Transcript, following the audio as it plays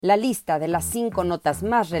La lista de las 5 notas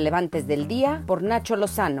más relevantes del día por Nacho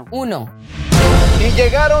Lozano. 1. Y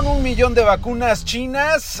llegaron 1 millón de vacunas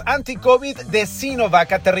chinas anti-COVID de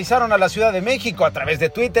Sinovac. Aterrizaron a la Ciudad de México. A través de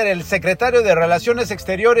Twitter, el secretario de Relaciones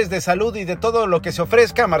Exteriores, de Salud y de todo lo que se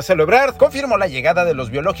ofrezca, Marcelo Ebrard, confirmó la llegada de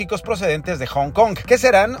los biológicos procedentes de Hong Kong, que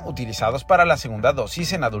serán utilizados para la segunda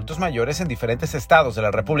dosis en adultos mayores en diferentes estados de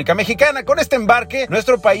la República Mexicana. Con este embarque,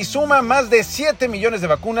 nuestro país suma más de 7 millones de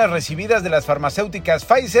vacunas recibidas de las farmacéuticas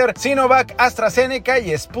Pfizer, Sinovac, AstraZeneca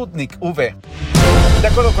y Sputnik V. De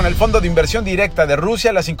acuerdo con el Fondo de Inversión Directa de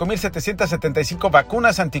Rusia, las 5.775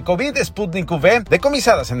 vacunas anti-COVID Sputnik V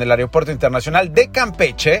decomisadas en el Aeropuerto Internacional de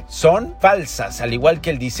Campeche son falsas, al igual que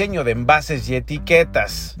el diseño de envases y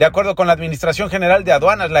etiquetas. De acuerdo con la Administración General de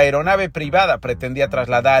Aduanas, la aeronave privada pretendía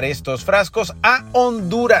trasladar estos frascos a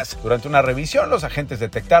Honduras. Durante una revisión, los agentes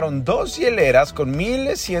detectaron 2 hieleras con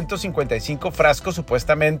 1.155 frascos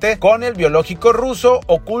supuestamente con el biológico ruso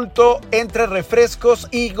oculto entre refrescos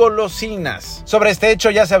y golosinas. Sobre este hecho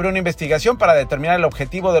ya se abrió una investigación para determinar el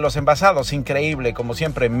objetivo de los envasados. Increíble, como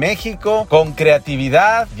siempre, México con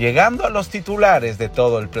creatividad, llegando a los titulares de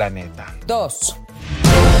todo el planeta. 2.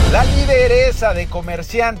 La lideresa de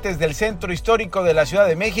comerciantes del centro histórico de la Ciudad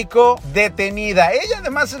de México, detenida. Ella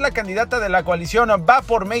además es la candidata de la coalición Va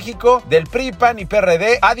por México del PRI, PAN y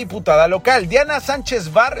PRD a diputada local. Diana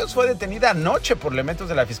Sánchez Barrios fue detenida anoche por elementos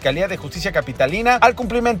de la Fiscalía de Justicia Capitalina al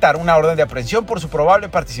cumplimentar una orden de aprehensión por su probable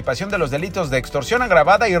participación de los delitos de extorsión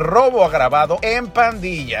agravada y robo agravado en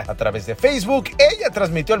pandilla. A través de Facebook, ella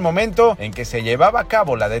transmitió el momento en que se llevaba a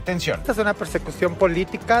cabo la detención. Esta es una persecución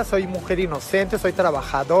política, soy mujer inocente, soy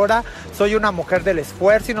trabajadora, soy una mujer del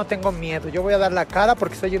esfuerzo y no tengo miedo. Yo voy a dar la cara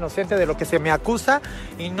porque soy inocente de lo que se me acusa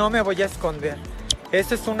y no me voy a esconder.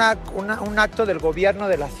 Este es un acto del gobierno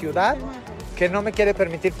de la ciudad que no me quiere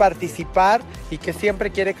permitir participar y que siempre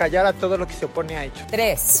quiere callar a todo lo que se opone a ello.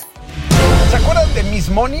 3. ¿Se acuerdan de Miss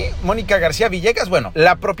Moni, Mónica García Villegas? Bueno,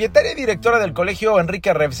 la propietaria y directora del colegio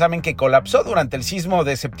Enrique Rebsamen, que colapsó durante el sismo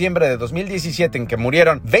de septiembre de 2017 en que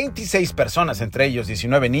murieron 26 personas, entre ellos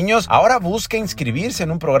 19 niños, ahora busca inscribirse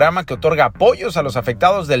en un programa que otorga apoyos a los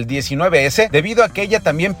afectados del 19S debido a que ella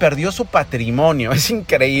también perdió su patrimonio. Es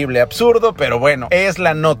increíble, absurdo, pero bueno, es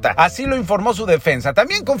la nota. Así lo informó su defensa.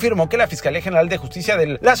 También confirmó que la Fiscalía General de Justicia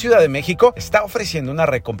de la Ciudad de México está ofreciendo una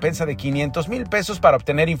recompensa de 500,000 pesos para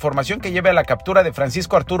obtener información que lleve a la captura de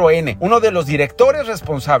Francisco Arturo N., uno de los directores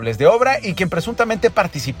responsables de obra y quien presuntamente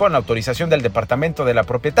participó en la autorización del departamento de la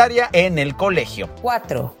propietaria en el colegio.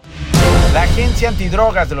 4. La Agencia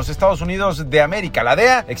Antidrogas de los Estados Unidos de América, la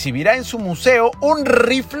DEA, exhibirá en su museo un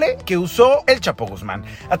rifle que usó el Chapo Guzmán.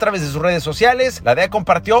 A través de sus redes sociales, la DEA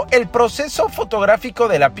compartió el proceso fotográfico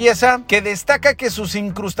de la pieza, que destaca que sus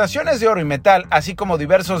incrustaciones de oro y metal, así como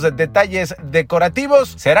diversos detalles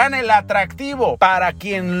decorativos, serán el atractivo para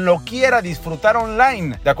quien lo quiera disfrutar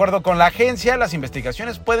online. De acuerdo con la agencia, las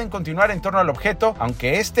investigaciones pueden continuar en torno al objeto,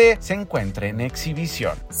 aunque este se encuentre en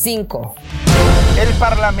exhibición. 5. El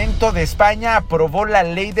Parlamento de España aprobó la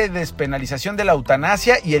ley de despenalización de la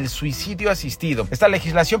eutanasia y el suicidio asistido. Esta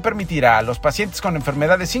legislación permitirá a los pacientes con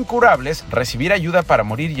enfermedades incurables recibir ayuda para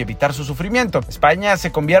morir y evitar su sufrimiento. España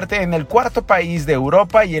se convierte en el 4º país de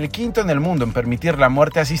Europa y el 5º en el mundo en permitir la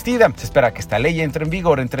muerte asistida. Se espera que esta ley entre en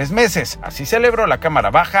vigor en 3 meses. Así celebró la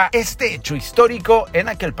Cámara Baja este hecho histórico en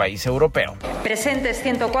aquel país europeo. Presentes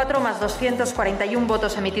 104 más 241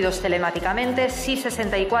 votos emitidos telemáticamente, sí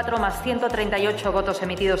 64 más 138 votos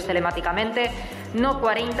emitidos telemáticamente, no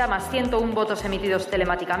 40 más 101 votos emitidos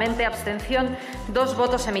telemáticamente, abstención 2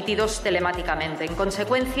 votos emitidos telemáticamente. En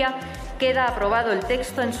consecuencia, queda aprobado el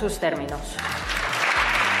texto en sus términos.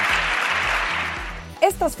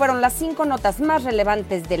 Estas fueron las 5 notas más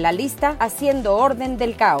relevantes de la lista, haciendo orden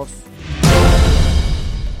del caos.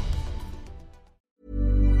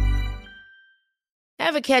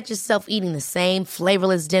 Ever catch yourself eating the same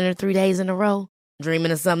flavorless dinner 3 days in a row?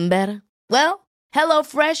 Dreaming of something better? Well,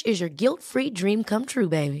 HelloFresh is your guilt-free dream come true,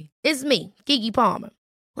 baby. It's me, Keke Palmer.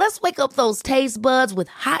 Let's wake up those taste buds with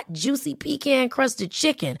hot, juicy pecan-crusted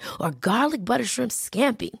chicken or garlic butter shrimp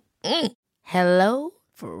scampi. Hello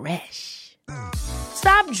Fresh.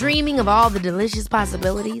 Stop dreaming of all the delicious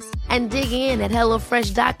possibilities and dig in at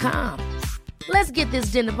HelloFresh.com. Let's get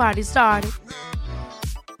this dinner party started.